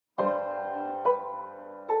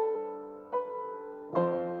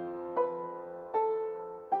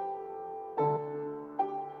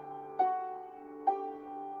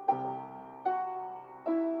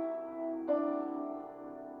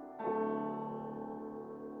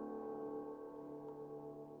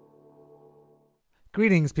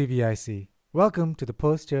Greetings, PVIC. Welcome to the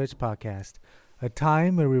Post Church Podcast, a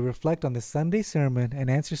time where we reflect on the Sunday sermon and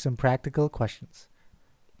answer some practical questions.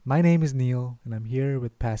 My name is Neil, and I'm here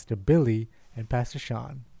with Pastor Billy and Pastor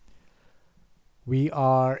Sean. We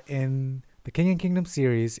are in the King and Kingdom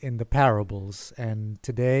series in the parables, and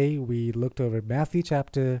today we looked over Matthew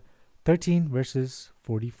chapter 13, verses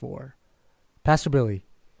 44. Pastor Billy,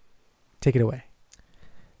 take it away.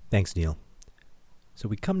 Thanks, Neil. So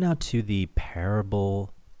we come now to the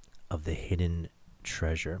parable of the hidden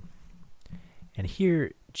treasure. And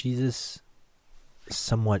here, Jesus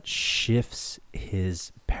somewhat shifts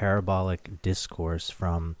his parabolic discourse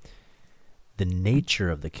from the nature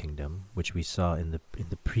of the kingdom, which we saw in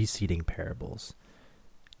the preceding parables,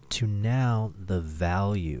 to now the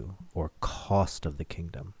value or cost of the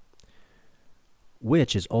kingdom,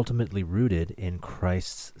 which is ultimately rooted in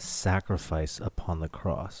Christ's sacrifice upon the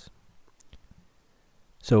cross.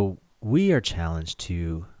 So we are challenged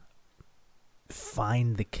to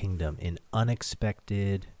find the kingdom in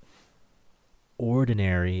unexpected,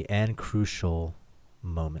 ordinary, and crucial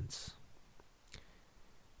moments.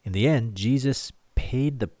 In the end, Jesus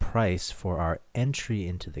paid the price for our entry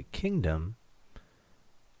into the kingdom,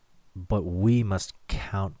 but we must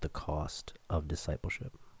count the cost of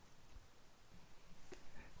discipleship.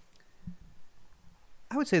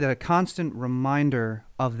 I would say that a constant reminder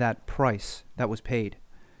of that price that was paid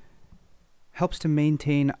helps to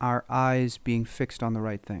maintain our eyes being fixed on the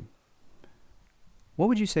right thing. What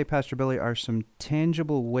would you say, Pastor Billy, are some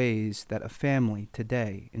tangible ways that a family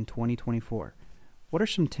today in 2024, what are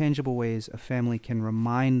some tangible ways a family can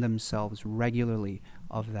remind themselves regularly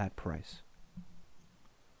of that price?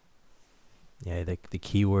 Yeah, the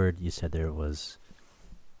key word you said there was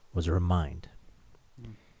remind.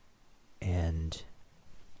 And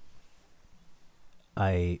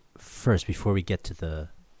before we get to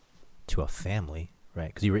a family,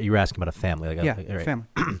 right? Because you were asking about a family, right. Family.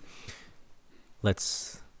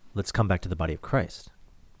 Let's come back to the body of Christ.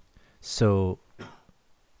 So,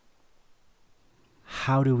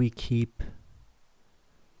 how do we keep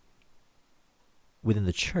within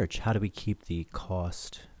the church? How do we keep the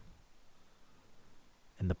cost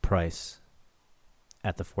and the price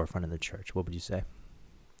at the forefront of the church? What would you say?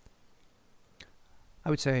 I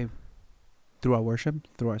would say through our worship,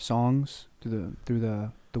 through our songs, through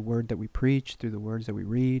the word that we preach, through the words that we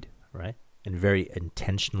read. Right. And very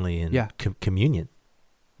intentionally in Yeah. Communion.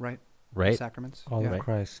 Right. Right. Sacraments. All Yeah. of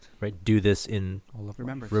Christ. Right. Do this in All of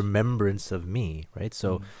remembrance of me. Right.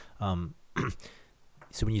 So,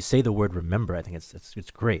 so when you say the word remember, I think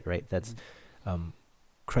it's great. Right. That's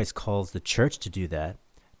Christ calls the church to do that.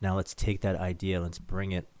 Now let's take that idea. Let's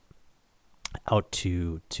bring it out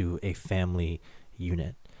to a family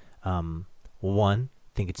unit. One,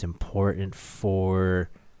 I think it's important for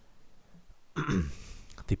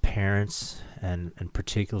the parents and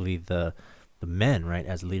particularly the men, right,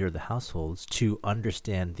 as leader of the households, to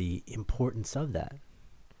understand the importance of that.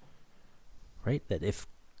 Right? That if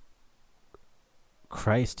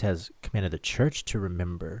Christ has commanded the church to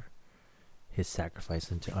remember his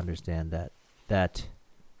sacrifice and to understand that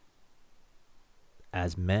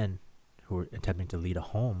as men who are attempting to lead a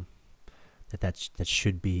home, that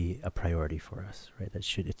should be a priority for us, right? It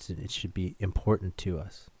should be important to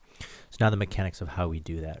us. So now the mechanics of how we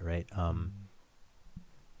do that, right?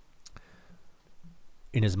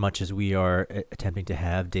 In as much as we are attempting to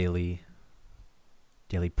have daily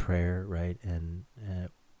prayer, right, and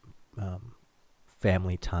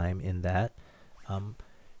family time in that,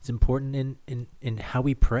 it's important in how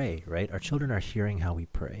we pray, right? Our children are hearing how we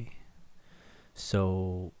pray.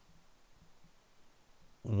 So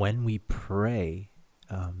when we pray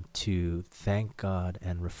to thank God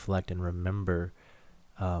and reflect and remember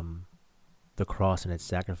the cross and its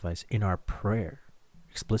sacrifice in our prayer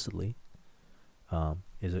explicitly,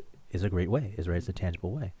 is a great way. It's a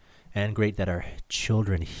tangible way, and great that our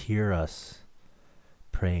children hear us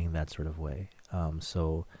praying that sort of way.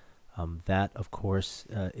 So that, of course,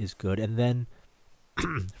 is good. And then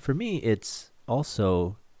for me, it's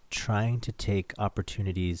also trying to take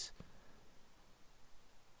opportunities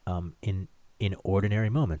in ordinary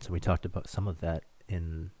moments, and we talked about some of that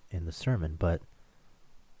in the sermon. But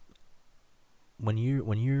when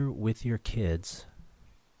you're with your kids,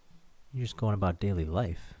 you're just going about daily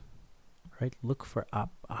life, right? Look for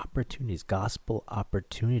opportunities, gospel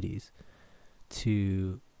opportunities,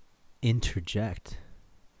 to interject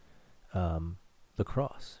the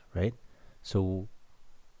cross, right? So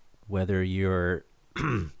whether you're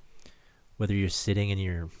sitting and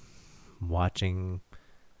you're watching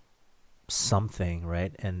something,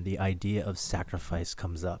 right, and the idea of sacrifice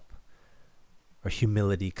comes up, or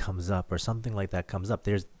humility comes up or something like that comes up,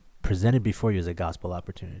 there's presented before you as a gospel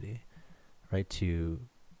opportunity, right? To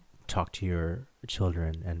talk to your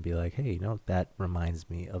children and be like, hey, that reminds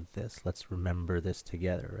me of this. Let's remember this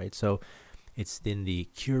together, right? So it's in the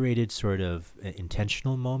curated sort of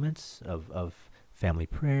intentional moments of family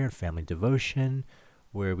prayer, family devotion,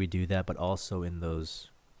 where we do that, but also in those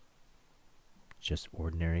just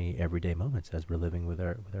ordinary everyday moments as we're living with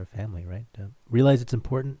our family, right? Realize it's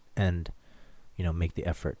important and, make the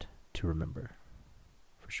effort to remember,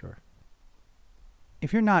 for sure.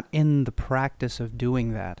 If you're not in the practice of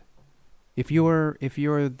doing that, if you're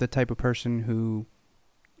the type of person who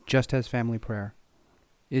just has family prayer,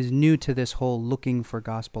 is new to this whole looking for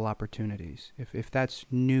gospel opportunities, if that's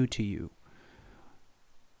new to you,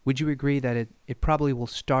 would you agree that it probably will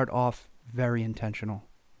start off very intentional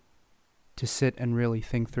to sit and really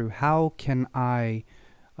think through, how can I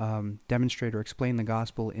demonstrate or explain the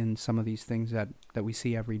gospel in some of these things that we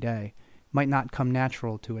see every day? Might not come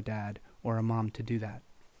natural to a dad or a mom to do that.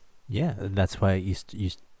 Yeah, that's why you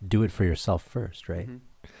do it for yourself first, right?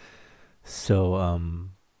 Mm-hmm. So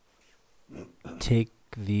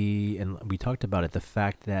and we talked about it, the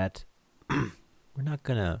fact that we're not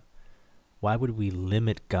gonna, why would we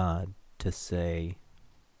limit God to say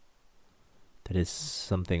that is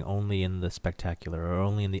something only in the spectacular or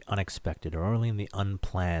only in the unexpected or only in the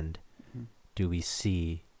unplanned do we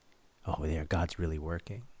see, oh, there, God's really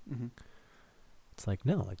working. Mm-hmm. It's like,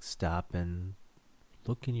 no, stop and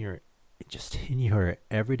look in your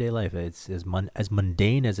everyday life. It's as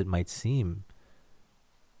mundane as it might seem.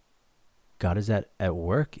 God is at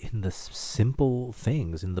work in the simple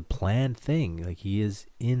things, in the planned thing. Like, he is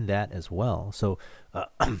in that as well. So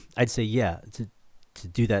I'd say, to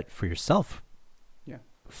do that for yourself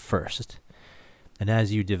first. And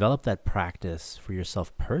as you develop that practice for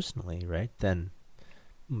yourself personally, right, then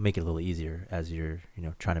make it a little easier as you're,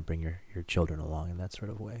 trying to bring your children along in that sort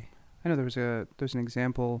of way. I know there's an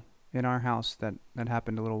example in our house that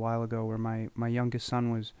happened a little while ago where my youngest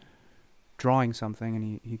son was drawing something,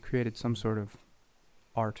 and he created some sort of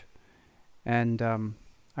art. And I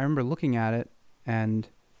remember looking at it and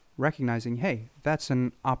recognizing, hey, that's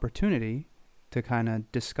an opportunity to kind of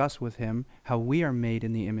discuss with him how we are made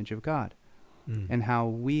in the image of God, and how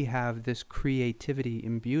we have this creativity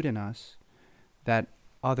imbued in us that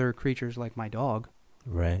other creatures like my dog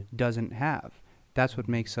doesn't have. That's what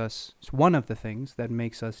makes us, it's one of the things that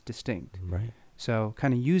makes us distinct. Right. So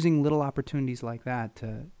kind of using little opportunities like that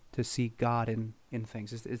to see God in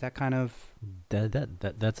things. Is that kind of...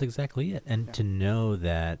 That's exactly it. And to know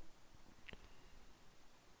that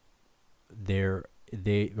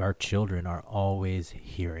our children are always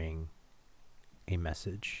hearing a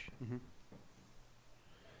message. Mm-hmm.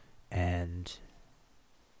 And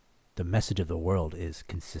the message of the world is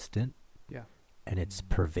consistent. Yeah. And it's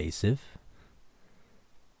pervasive.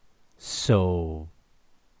 So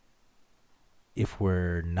if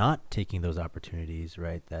we're not taking those opportunities,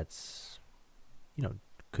 right, that's,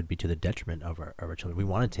 could be to the detriment of our children. We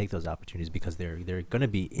want to take those opportunities because they're going to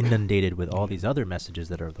be inundated with all these other messages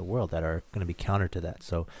that are of the world that are going to be counter to that.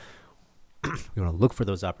 So we want to look for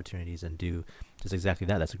those opportunities and do just exactly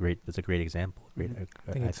that. That's a great example. I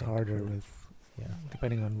think it's harder with,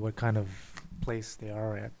 depending on what kind of place they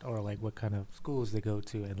are at, or like what kind of schools they go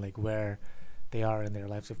to, and like where they are in their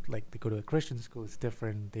lives. If like they go to a Christian school, it's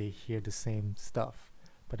different. They hear the same stuff.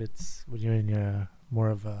 But it's when you're in your more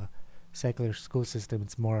of a secular school system,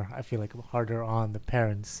 it's more, I feel like, harder on the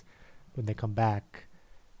parents when they come back.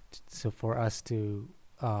 So for us to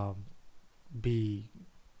be,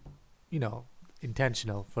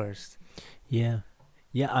 intentional first. Yeah.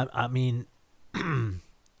 I mean,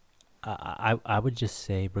 I would just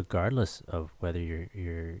say, regardless of whether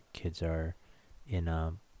your kids are in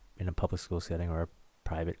a public school setting or a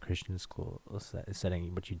private Christian school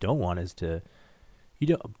setting, what you don't want is you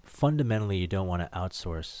don't want to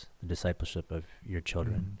outsource the discipleship of your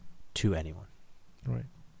children to anyone. Right.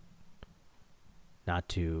 Not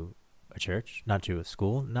to a church, not to a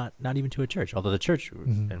school, not even to a church. Although the church,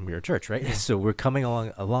 and we're a church, right? Yeah. So we're coming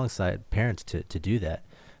alongside parents to do that.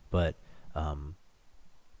 But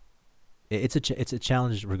it's a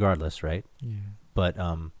challenge regardless, right? Yeah. But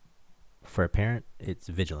for a parent, it's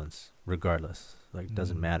vigilance regardless. Like, it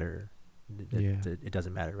doesn't matter. It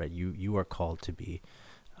doesn't matter, right? You are called to be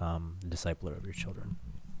the discipler of your children,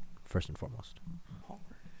 first and foremost.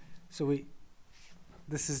 So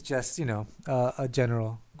this is just, a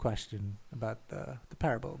general question about the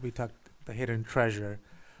parable. We talked the hidden treasure.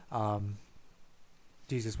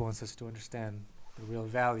 Jesus wants us to understand the real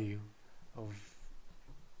value of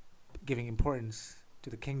giving importance to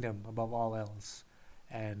the kingdom above all else.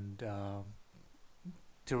 And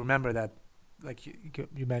to remember that, like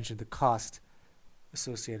you mentioned, the cost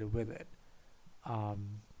associated with it.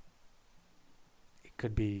 It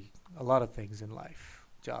could be a lot of things in life,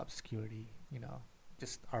 job security,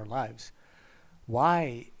 just our lives.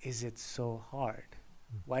 Why is it so hard?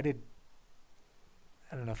 Why did,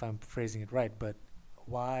 I don't know if I'm phrasing it right, but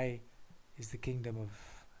why is the kingdom of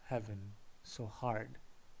heaven so hard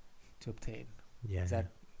to obtain? Yeah. Is that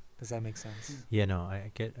Does that make sense? Yeah, no,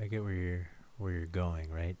 I get where you're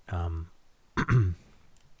going, right?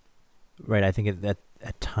 Right. I think that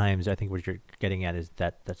at times, I think what you're getting at is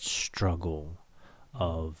that struggle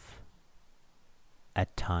of,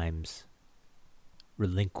 at times,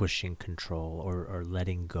 relinquishing control or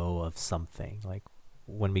letting go of something. Like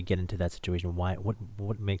when we get into that situation,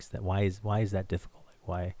 what makes that? Why is that difficult? Like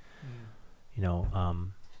why, you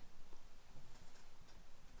know?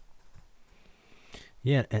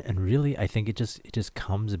 Yeah, and really, I think it just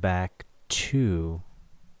comes back to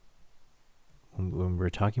when we're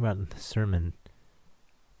talking about in the sermon.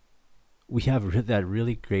 We have that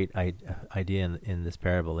really great idea in this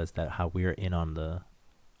parable is that how we are in on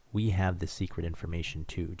we have the secret information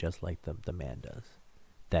too, just like the man does,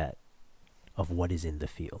 that of what is in the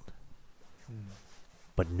field,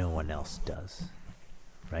 but no one else does,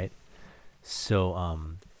 right? So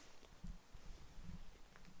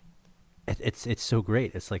it's so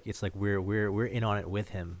great. It's like we're in on it with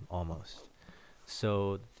him almost.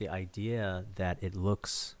 So the idea that it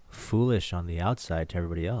looks foolish on the outside to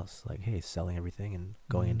everybody else, like, hey, selling everything and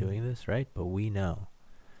going and doing this, right? But we know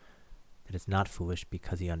that it's not foolish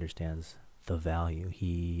because he understands the value.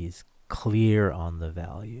 He's clear on the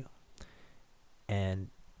value. And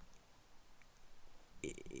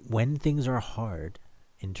when things are hard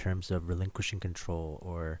in terms of relinquishing control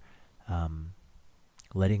or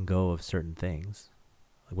letting go of certain things,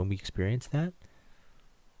 like when we experience that,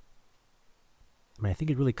 I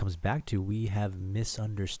think it really comes back to we have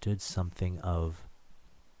misunderstood something of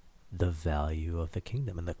the value of the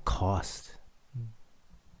kingdom and the cost.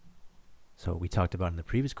 So we talked about in the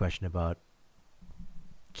previous question about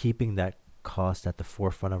keeping that cost at the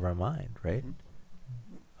forefront of our mind, right?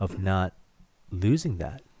 Of not losing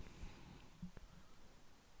that.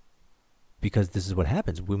 Because this is what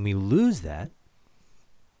happens. When we lose that,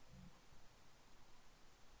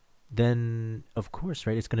 then of course,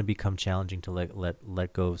 right, it's going to become challenging to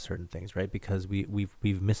let go of certain things, right? Because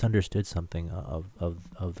we've misunderstood something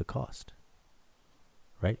of the cost,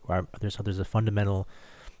 right? There's a fundamental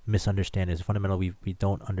misunderstanding. There's a fundamental we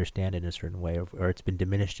don't understand it in a certain way, or it's been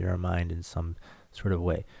diminished in our mind in some sort of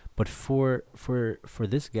way. But for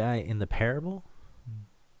this guy in the parable,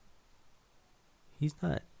 he's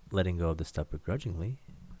not letting go of this stuff begrudgingly,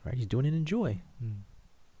 right? He's doing it in joy.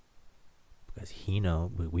 Because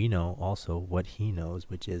we know also what he knows,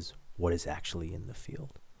 which is what is actually in the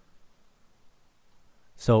field.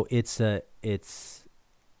 So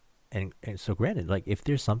and so granted, like if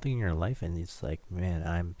there's something in your life and it's like, man,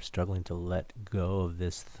 I'm struggling to let go of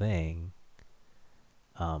this thing,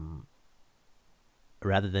 rather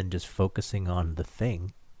than just focusing on the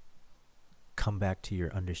thing, come back to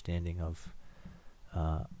your understanding of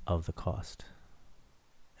the cost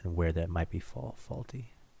and where that might be faulty.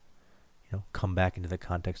 Come back into the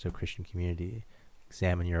context of Christian community,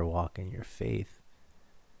 examine your walk and your faith,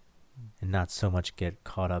 and not so much get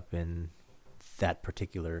caught up in that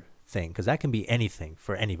particular thing, because that can be anything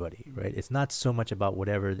for anybody, right? It's not so much about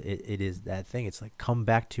whatever it is, that thing. It's like, come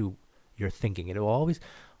back to your thinking. It will always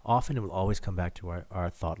come back to our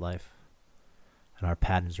thought life and our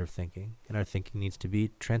patterns of thinking, and our thinking needs to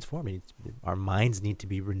be transformed. Our minds need to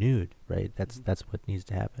be renewed, right? That's what needs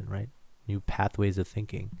to happen, right? New pathways of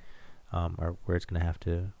thinking. Or where it's gonna have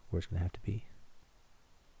to be.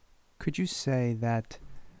 Could you say that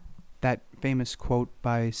famous quote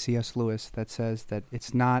by C.S. Lewis that says that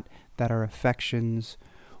it's not that our affections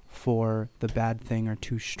for the bad thing are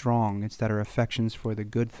too strong, it's that our affections for the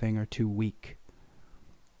good thing are too weak?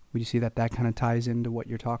 Would you see that kind of ties into what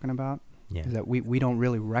you're talking about? Yeah. Is that we don't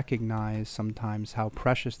really recognize sometimes how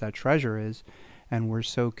precious that treasure is, and we're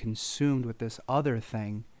so consumed with this other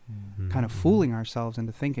thing, kind of fooling ourselves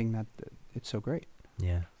into thinking that it's so great.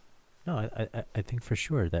 Yeah. No, I think for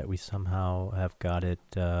sure that we somehow have got it,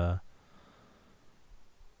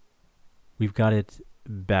 we've got it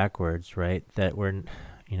backwards, right? That we're,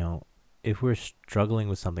 if we're struggling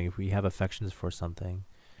with something, if we have affections for something,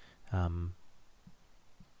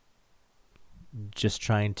 just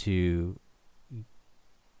trying to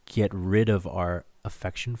get rid of our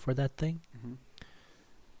affection for that thing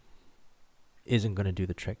isn't going to do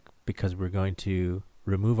the trick, because we're going to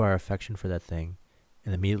remove our affection for that thing,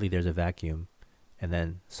 and immediately there's a vacuum, and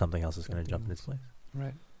then something else is going to jump in its place.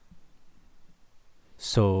 Right.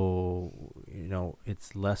 So,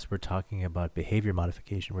 it's less we're talking about behavior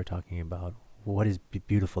modification. We're talking about what is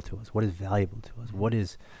beautiful to us, what is valuable to us, what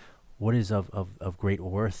is of great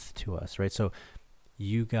worth to us, right? So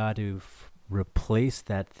you got to replace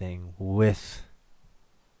that thing with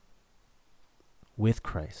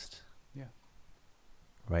Christ. Yeah.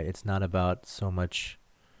 Right? It's not about so much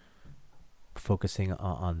focusing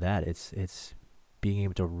on that. It's being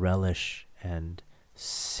able to relish and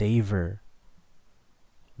savor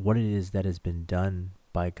what it is that has been done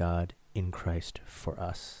by God in Christ for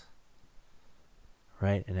us.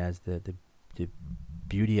 Right? And as the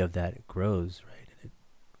beauty of that grows, right?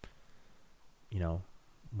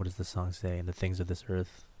 What does the song say? And the things of this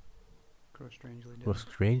earth Grow strangely dim.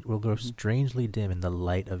 will grow Mhm. strangely dim in the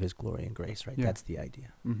light of his glory and grace, right? Yeah. That's the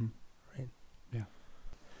idea. Mm-hmm.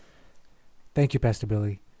 Thank you, Pastor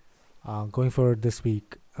Billy. Going forward this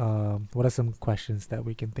week, what are some questions that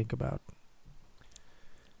we can think about?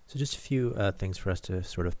 So just a few things for us to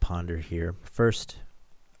sort of ponder here. First,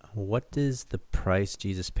 what does the price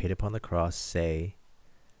Jesus paid upon the cross say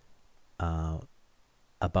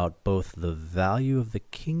about both the value of the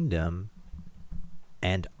kingdom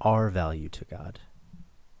and our value to God?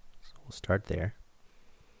 So we'll start there.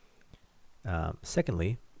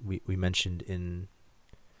 Secondly, we mentioned in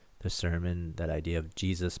the sermon that idea of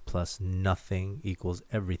Jesus plus nothing equals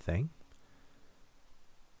everything.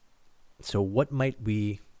 So what might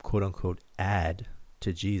we, quote unquote, add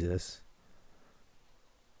to Jesus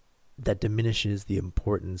that diminishes the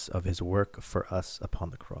importance of his work for us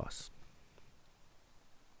upon the cross?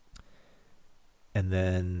 And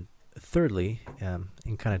then thirdly,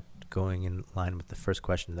 in kind of going in line with the first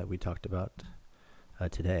question that we talked about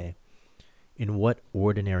today, in what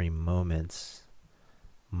ordinary moments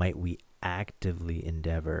might we actively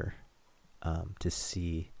endeavor to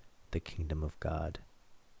see the kingdom of God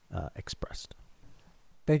expressed?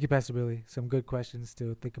 Thank you, Pastor Billy. Some good questions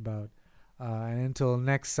to think about. And until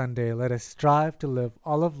next Sunday, let us strive to live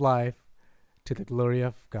all of life to the glory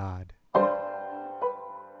of God.